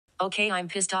Okay, I'm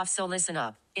pissed off, so listen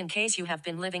up. In case you have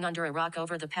been living under a rock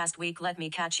over the past week, let me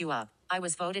catch you up. I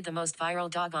was voted the most viral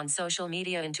dog on social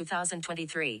media in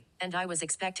 2023, and I was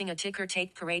expecting a ticker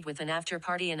tape parade with an after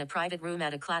party in a private room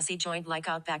at a classy joint like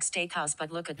Outback Steakhouse,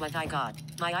 but look at what I got.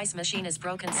 My ice machine is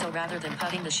broken, so rather than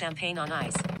putting the champagne on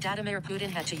ice, Vladimir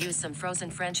Putin had to use some frozen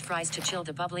French fries to chill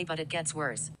the bubbly, but it gets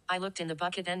worse. I looked in the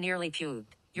bucket and nearly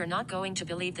puked. You're not going to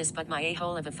believe this, but my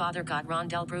a-hole of a father got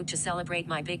Rondell brewed to celebrate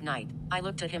my big night. I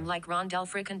looked at him like, Rondell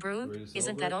frickin' brewed?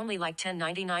 Isn't that only like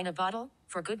 $10.99 a bottle?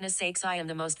 For goodness sakes, I am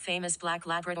the most famous black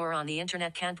Labrador on the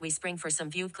internet. Can't we spring for some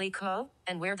view clico?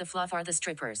 And where the fluff are the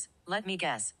strippers? Let me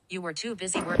guess. You were too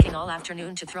busy working all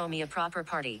afternoon to throw me a proper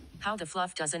party. How the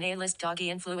fluff does an A-list doggy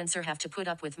influencer have to put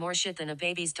up with more shit than a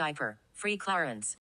baby's diaper? Free Clarence.